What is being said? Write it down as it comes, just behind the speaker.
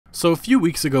So a few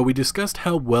weeks ago we discussed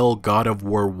how well God of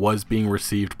War was being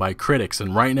received by critics,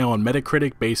 and right now on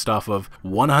Metacritic, based off of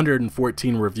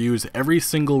 114 reviews, every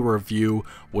single review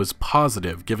was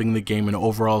positive, giving the game an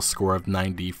overall score of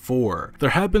 94. There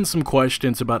have been some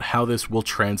questions about how this will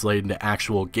translate into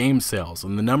actual game sales,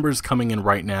 and the numbers coming in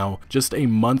right now, just a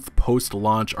month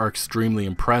post-launch, are extremely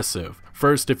impressive.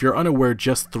 First, if you're unaware,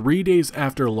 just 3 days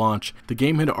after launch, the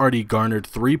game had already garnered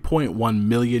 3.1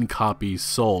 million copies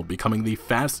sold, becoming the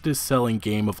fastest selling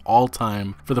game of all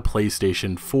time for the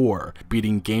PlayStation 4,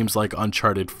 beating games like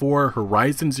Uncharted 4,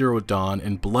 Horizon Zero Dawn,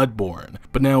 and Bloodborne.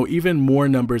 But now even more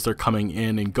numbers are coming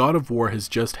in, and God of War has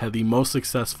just had the most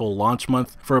successful launch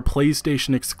month for a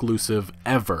PlayStation exclusive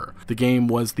ever. The game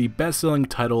was the best-selling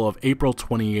title of April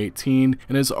 2018,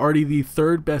 and is already the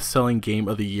third best-selling game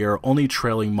of the year, only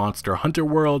trailing Monster Hunter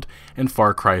World and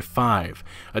Far Cry 5.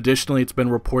 Additionally, it's been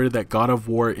reported that God of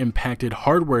War impacted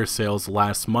hardware sales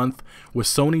last month, with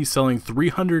Sony selling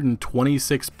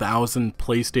 326,000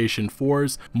 PlayStation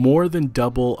 4s, more than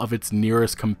double of its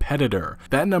nearest competitor.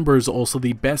 That number is also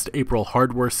the best April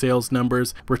hardware sales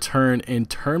numbers return in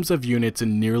terms of units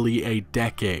in nearly a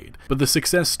decade. But the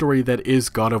success story that is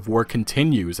God of War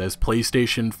continues, as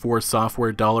PlayStation 4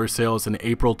 software dollar sales in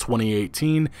April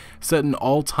 2018 set an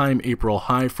all-time April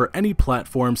high for any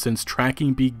platform since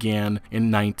tracking began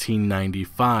in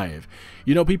 1995.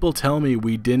 You know, people tell me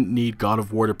we didn't need God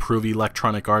of War to prove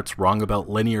Electronic Arts wrong about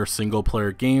linear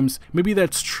single-player games. Maybe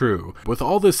that's true. With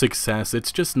all the success,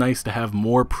 it's just nice to have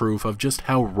more proof of just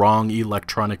how wrong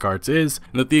Electronic Arts is,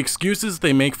 and that the excuses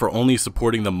they make for only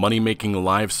supporting the money-making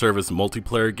live service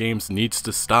multiplayer games needs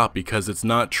to stop, because it's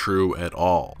not true at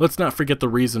all. Let's not forget the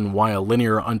reason why a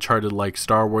linear Uncharted-like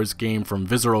Star Wars game from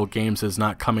Visceral Games is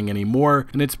not coming anymore,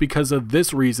 and it's because of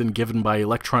this reason given by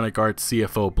Electronic Arts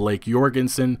CFO Blake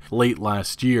Jorgensen late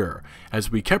last year.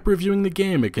 As we kept reviewing the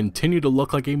game, it continued to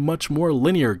look like a much more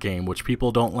linear game, which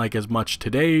people don't like as much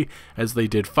today as they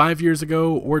did 5 years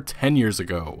ago or 10 years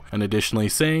ago, and additionally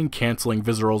saying canceling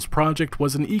Visceral's project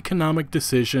was an economic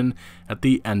decision at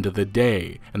the end of the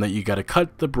day, and that you gotta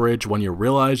cut the bridge when you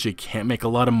realize you can't make a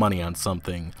lot of money on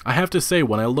something. I have to say,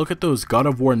 when I look at those God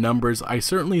of War numbers, I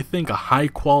certainly think a high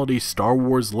quality Star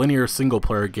Wars linear single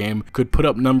player game could put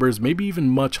up numbers maybe even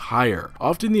much higher.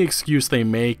 Often the excuse they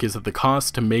make is that the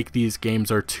cost to make these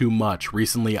games are too much.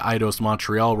 Recently, Eidos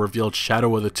Montreal revealed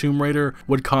Shadow of the Tomb Raider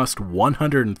would cost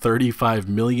 $135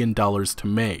 million to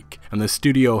make, and the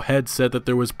studio head said that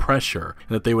there was pressure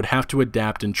and that they would have to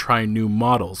adapt and try new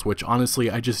models, which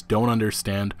honestly I just don't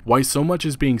understand why so much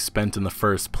is being spent in the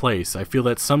first place. I feel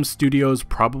that some studios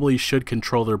probably should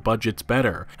control their budgets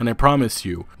better, and I promise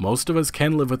you, most of us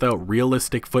can live without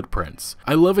realistic footprints.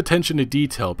 I love attention to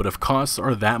detail, but if costs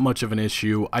are that much of an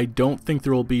issue, I don't think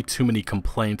there will be too many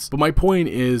complaints. But my point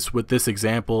is, with this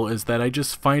example, is that I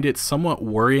just find it somewhat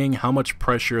worrying how much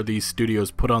pressure these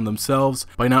studios put on themselves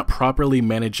by not properly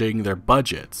managing their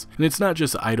budgets. And it's not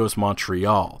just Eidos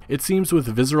Montreal. It seems with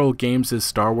Visceral Games'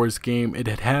 Star Wars game, it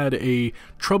had had a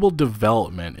troubled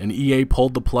development, and EA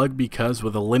pulled the plug because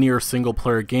with a linear single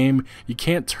player game, you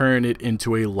can't turn it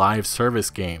into a live service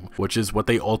game, which is what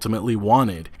they ultimately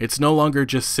wanted. It's no longer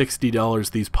just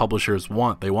 $60 these publishers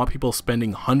want. They want people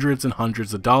spending hundreds and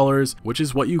hundreds of dollars, which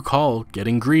is what you call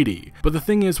getting greedy. But the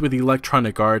thing is, with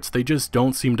Electronic Arts, they just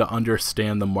don't seem to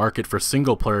understand the market for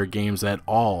single player games at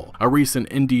all. A recent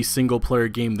indie single player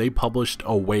game they published,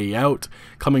 A Way Out,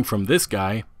 coming from this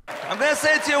guy. I'm gonna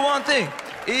say to you one thing.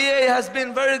 EA has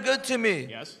been very good to me.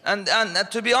 Yes. And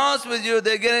to be honest with you,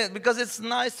 they're getting, because it's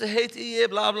nice to hate EA,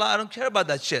 blah, blah. I don't care about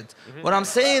that shit. What I'm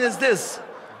saying is this.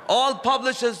 All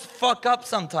publishers fuck up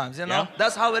sometimes, you know? Yeah.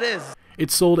 That's how it is. It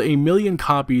sold 1 million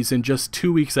copies in just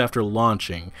 2 weeks after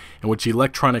launching, in which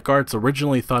Electronic Arts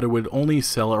originally thought it would only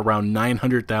sell around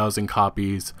 900,000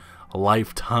 copies a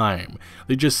lifetime.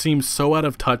 They just seem so out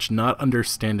of touch, not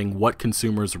understanding what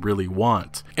consumers really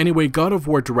want. Anyway, God of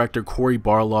War director Cory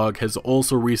Barlog has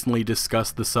also recently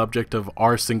discussed the subject of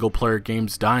our single-player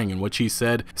games dying, in which he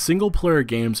said, single-player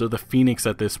games are the phoenix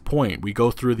at this point. We go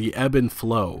through the ebb and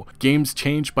flow. Games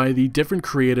change by the different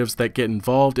creatives that get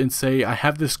involved and say, I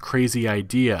have this crazy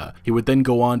idea. He would then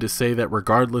go on to say that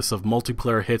regardless of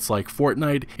multiplayer hits like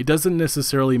Fortnite, it doesn't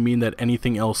necessarily mean that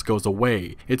anything else goes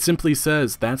away. It simply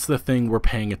says that's the thing we're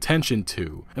paying attention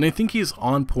to. And I think he's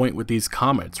on point with these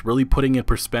comments, really putting in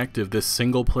perspective this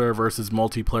single player versus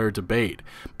multiplayer debate.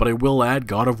 But I will add,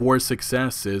 God of War's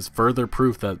success is further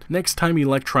proof that next time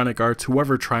Electronic Arts,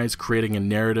 whoever tries creating a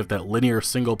narrative that linear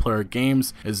single player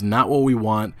games is not what we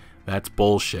want, that's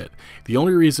bullshit. The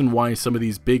only reason why some of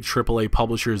these big AAA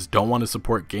publishers don't want to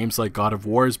support games like God of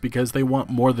War is because they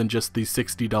want more than just the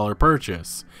 $60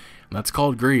 purchase. That's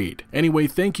called greed. Anyway,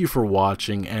 thank you for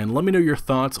watching, and let me know your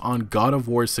thoughts on God of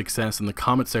War's success in the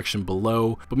comment section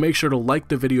below, but make sure to like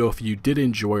the video if you did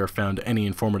enjoy or found any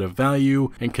informative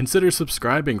value, and consider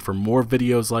subscribing for more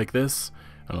videos like this,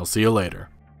 and I'll see you later.